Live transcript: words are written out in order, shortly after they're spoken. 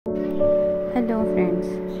Hello friends,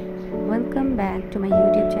 welcome back to my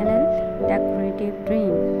YouTube channel Decorative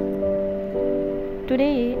Dream.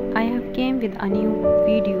 Today I have came with a new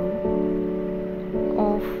video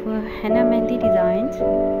of henna mehndi designs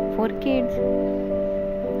for kids.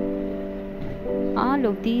 All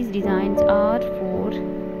of these designs are for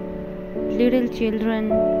little children,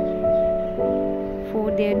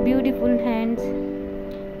 for their beautiful hands.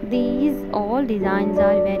 These all designs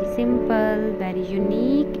are very simple, very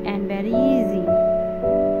unique and very easy.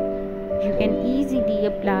 You can easily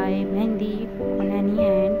apply mehndi on any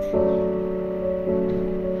hands.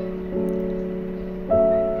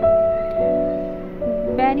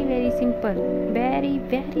 Very simple, very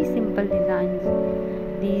simple designs.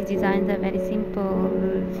 These designs are very simple.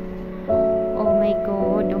 Oh my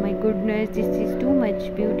god, oh my goodness, this is too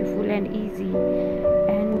much beautiful and easy,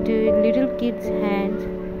 and little kids' hands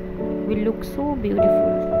will look so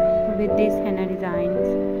beautiful with these henna designs.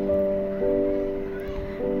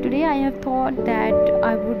 Today I have thought that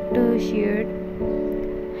I would share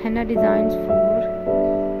henna designs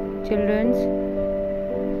for children's,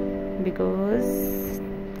 because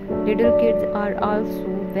little kids are also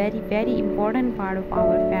very important part of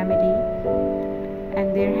our family,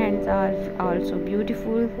 and their hands are also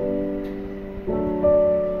beautiful.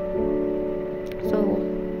 So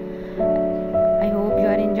I hope you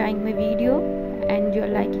are enjoying my video and you are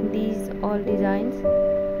liking these all designs.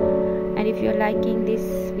 And if you are liking this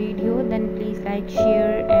video, then please like,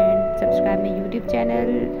 share and subscribe my YouTube channel.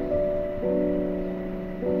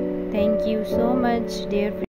 Thank you so much, dear friends.